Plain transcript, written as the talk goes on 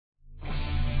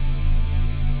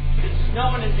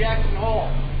snowing in Jackson Hole.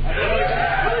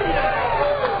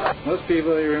 Most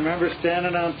people, they remember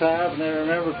standing on top, and they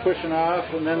remember pushing off,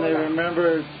 and then they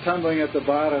remember tumbling at the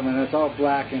bottom, and it's all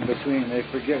black in between. They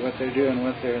forget what they're doing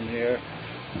once they're in the air.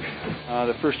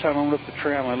 The first time I went up the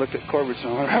tram, I looked at Corbet's and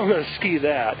I went, I'm going to ski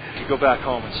that. You go back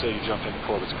home and say you jump into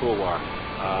Corbet's Couloir.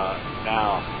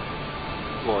 Now,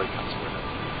 glory comes with it.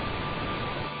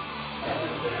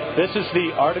 This is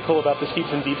the article about the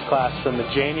Steeps and Deeps class from the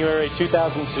January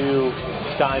 2002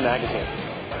 Sky magazine.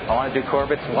 I want to do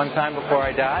Corbet's one time before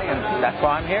I die, and that's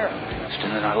why I'm here.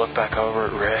 And then I look back over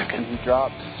at Rick, and he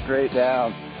dropped straight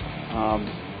down.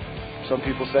 Some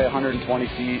people say 120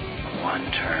 feet. One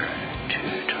turn,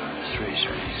 two turns, three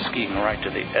turns. He's skiing right to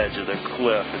the edge of the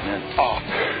cliff, and then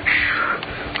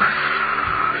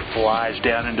flies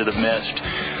down into the mist.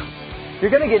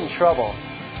 You're going to get in trouble.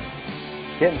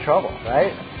 Get in trouble,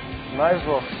 right? You might as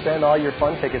well spend all your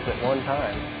fun tickets at one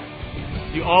time.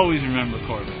 You always remember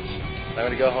Corbett. I'm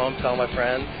going to go home, tell my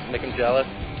friends, make them jealous.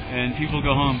 And people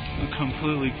go home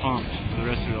completely pumped for the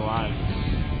rest of their lives.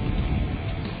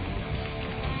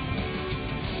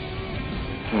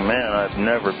 Man, I've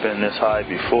never been this high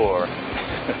before.